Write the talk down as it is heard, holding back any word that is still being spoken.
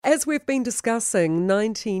As we've been discussing,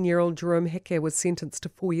 19-year-old Jerome Heke was sentenced to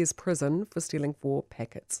 4 years prison for stealing 4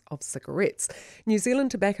 packets of cigarettes. New Zealand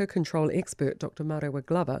tobacco control expert Dr. Marewa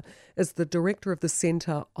Glover is the director of the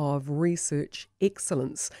Centre of Research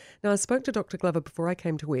Excellence. Now, I spoke to Dr. Glover before I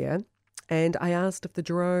came to air, and I asked if the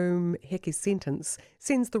Jerome Heke sentence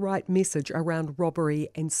sends the right message around robbery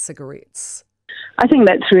and cigarettes. I think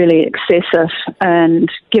that's really excessive,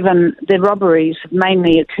 and given the robberies have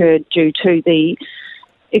mainly occurred due to the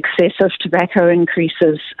excessive tobacco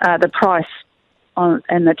increases, the price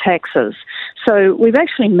and the taxes. So we've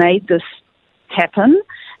actually made this happen,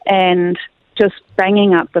 and just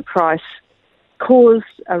banging up the price caused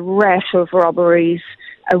a rash of robberies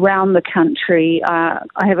around the country. I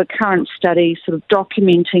have a current study sort of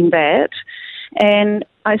documenting that, and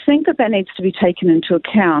I think that needs to be taken into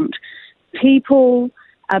account. People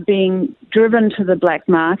are being driven to the black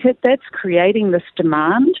market. That's creating this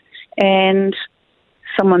demand, and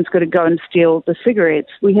someone's got to go and steal the cigarettes.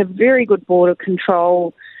 We have very good border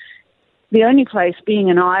control. The only place, being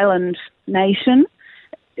an island nation,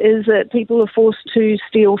 is that people are forced to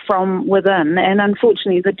steal from within. And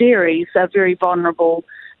unfortunately, the dairies are very vulnerable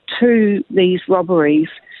to these robberies.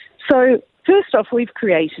 So first off, we've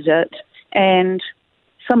created it, and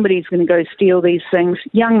somebody's going to go steal these things.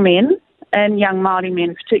 Young men, and young Māori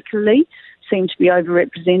men particularly, seem to be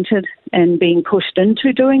overrepresented and being pushed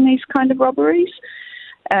into doing these kind of robberies.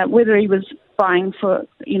 Whether he was buying for,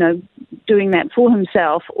 doing that for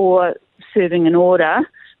himself or serving an order,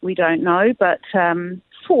 we don't know. But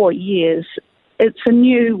 4 years, it's a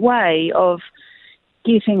new way of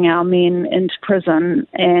getting our men into prison,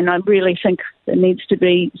 and I really think it needs to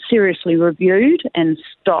be seriously reviewed and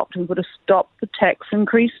stopped. We've got to stop the tax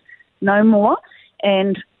increase no more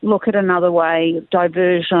and look at another way of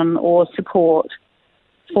diversion or support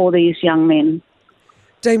for these young men.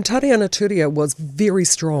 Dame Tariana Turia was very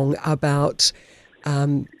strong about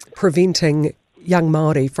preventing young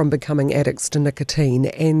Māori from becoming addicts to nicotine,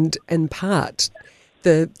 and in part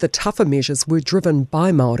the tougher measures were driven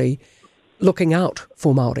by Māori looking out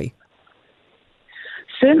for Māori.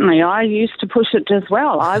 Certainly, I used to push it as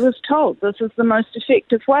well. I was told this is the most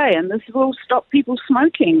effective way and this will stop people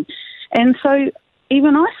smoking. And so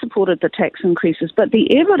even I supported the tax increases, but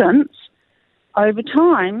the evidence over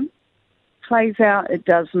time plays out it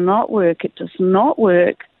does not work. It does not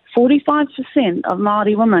work. 45% of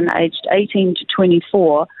Māori women aged 18 to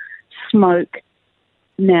 24 smoke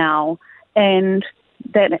now, and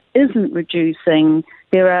that isn't reducing.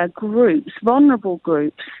 There are groups, vulnerable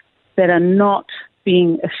groups, that are not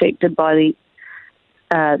being affected by the...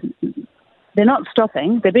 they're not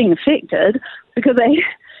stopping, they're being affected because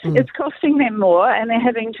it's costing them more, and they're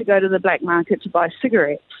having to go to the black market to buy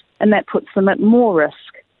cigarettes, and that puts them at more risk.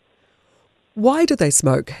 Why do they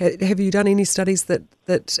smoke? Have you done any studies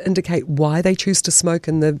that indicate why they choose to smoke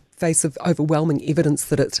in the face of overwhelming evidence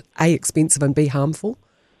that it's A, expensive and B, harmful?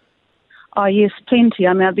 Oh yes, plenty.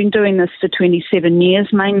 I mean, I've been doing this for 27 years,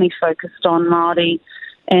 mainly focused on Māori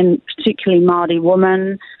and particularly Māori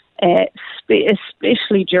women,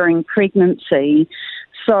 especially during pregnancy.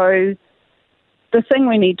 So the thing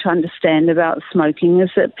we need to understand about smoking is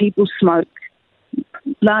that people smoke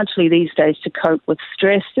largely these days to cope with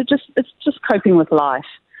stress. It's just coping with life.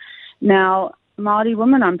 Now, Māori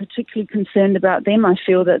women, I'm particularly concerned about them. I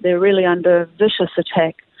feel that they're really under vicious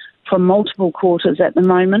attack from multiple quarters at the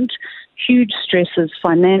moment. Huge stresses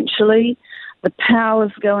financially. The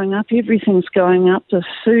power's going up. Everything's going up. The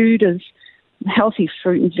food is, healthy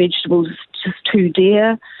fruit and vegetables is just too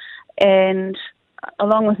dear. And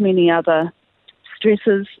along with many other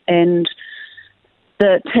stresses, and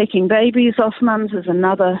the taking babies off mums is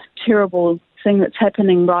another terrible thing that's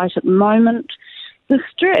happening right at the moment. The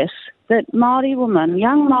stress that Māori women,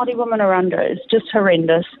 young Māori women are under is just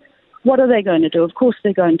horrendous. What are they going to do? Of course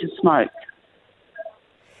they're going to smoke.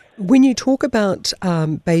 When you talk about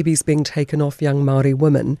babies being taken off young Māori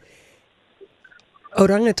women,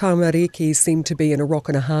 oranga tamariki seem to be in a rock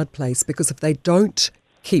and a hard place, because if they don't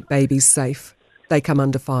keep babies safe, they come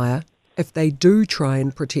under fire. If they do try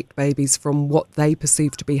and protect babies from what they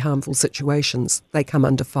perceive to be harmful situations, they come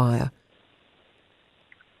under fire.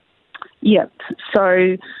 Yep.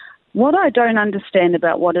 So what I don't understand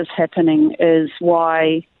about what is happening is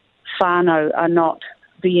why whānau are not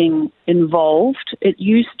being involved. It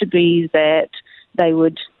used to be that they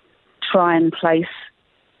would try and place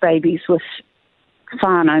babies with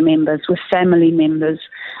whānau members, with family members,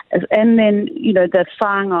 and then, the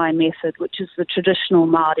whāngai method, which is the traditional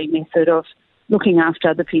Māori method of looking after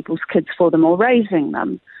other people's kids for them or raising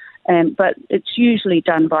them. But it's usually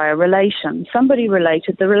done by a relation, somebody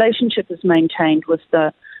related. The relationship is maintained with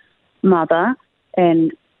the mother,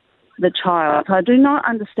 and the child. I do not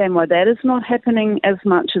understand why that is not happening as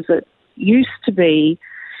much as it used to be.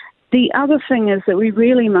 The other thing is that we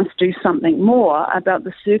really must do something more about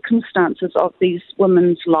the circumstances of these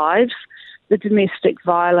women's lives, the domestic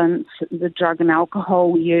violence, the drug and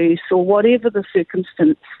alcohol use, or whatever the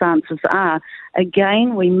circumstances are.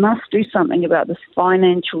 Again, we must do something about this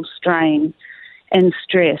financial strain and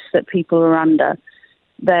stress that people are under.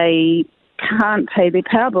 They can't pay their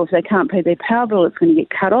power bill. If they can't pay their power bill, it's going to get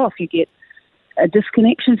cut off. You get a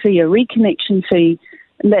disconnection fee, a reconnection fee,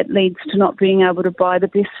 and that leads to not being able to buy the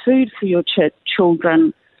best food for your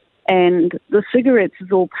children. And the cigarettes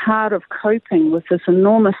is all part of coping with this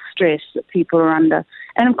enormous stress that people are under.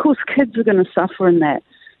 And of course, kids are going to suffer in that.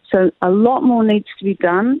 So a lot more needs to be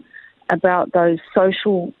done about those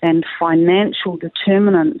social and financial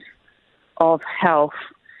determinants of health.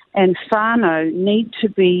 And whānau need to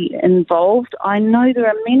be involved. I know there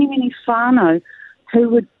are many, many whānau who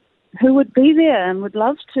would be there and would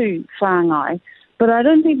love to whāngai, but I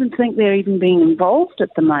don't even think they're even being involved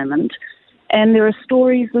at the moment. And there are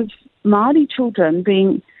stories of Māori children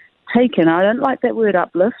being taken. I don't like that word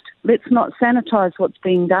uplift. Let's not sanitise what's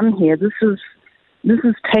being done here. This is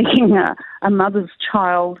taking a mother's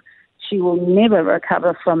child. She will never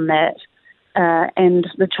recover from that. And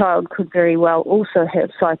the child could very well also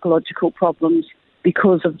have psychological problems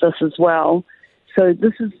because of this as well. So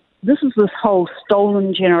this is this whole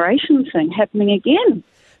stolen generation thing happening again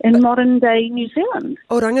in modern-day New Zealand.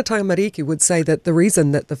 O Rangatahi Mariki would say that the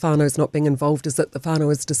reason that the whānau is not being involved is that the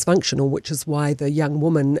whānau is dysfunctional, which is why the young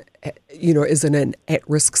woman, is in an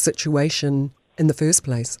at-risk situation in the first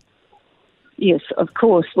place. Yes, of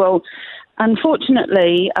course. Well,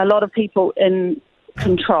 unfortunately, a lot of people in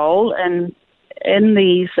control and in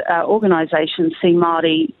these organisations see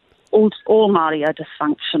Māori, all Māori are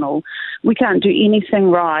dysfunctional. We can't do anything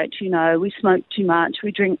right, we smoke too much,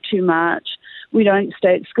 we drink too much, we don't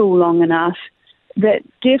stay at school long enough. That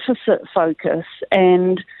deficit focus,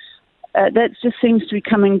 and that just seems to be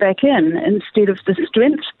coming back in instead of the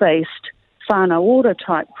strength-based whānau ora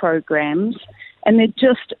type programs, and there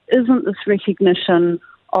just isn't this recognition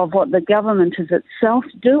of what the government is itself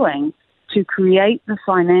doing to create the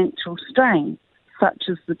financial strain, such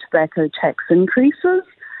as the tobacco tax increases,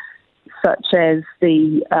 such as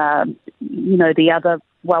the other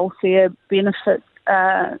welfare benefit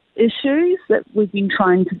issues that we've been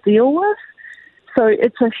trying to deal with. So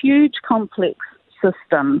it's a huge, complex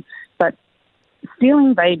system, but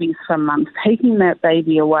stealing babies for a month, taking that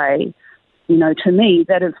baby away, to me,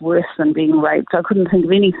 that is worse than being raped. I couldn't think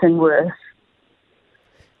of anything worse.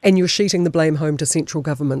 And you're sheeting the blame home to central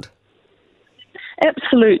government?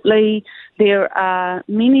 Absolutely. There are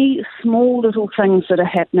many small little things that are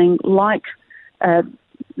happening, like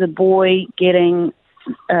the boy getting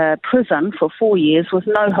prison for 4 years with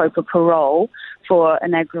no hope of parole for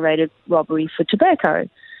an aggravated robbery for tobacco.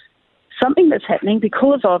 Something that's happening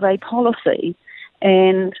because of a policy.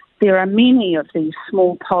 And there are many of these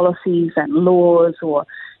small policies and laws, or,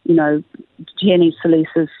 Jenny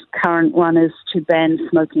Salisa's current one is to ban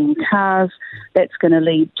smoking in cars. That's going to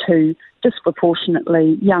lead to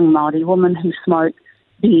disproportionately young Māori women who smoke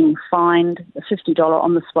being fined a $50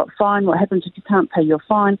 on-the-spot fine. What happens if you can't pay your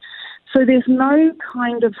fine? So there's no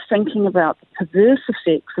kind of thinking about the perverse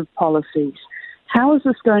effects of policies. How is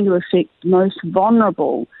this going to affect the most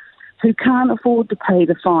vulnerable who can't afford to pay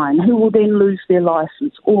the fine, who will then lose their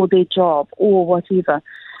licence or their job or whatever?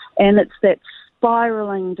 And it's that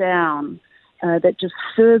spiralling down that just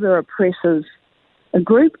further oppresses a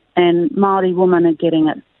group, and Māori women are getting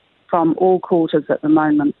it from all quarters at the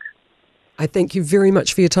moment. I thank you very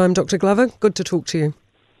much for your time, Dr. Glover. Good to talk to you.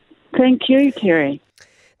 Thank you, Terry.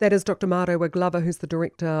 That is Dr. Mārauwa Glover, who's the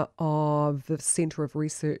Director of the Centre of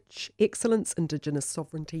Research Excellence, Indigenous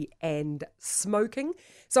Sovereignty and Smoking.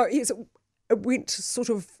 So yes, it went sort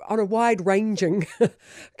of on a wide-ranging,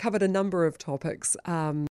 covered a number of topics.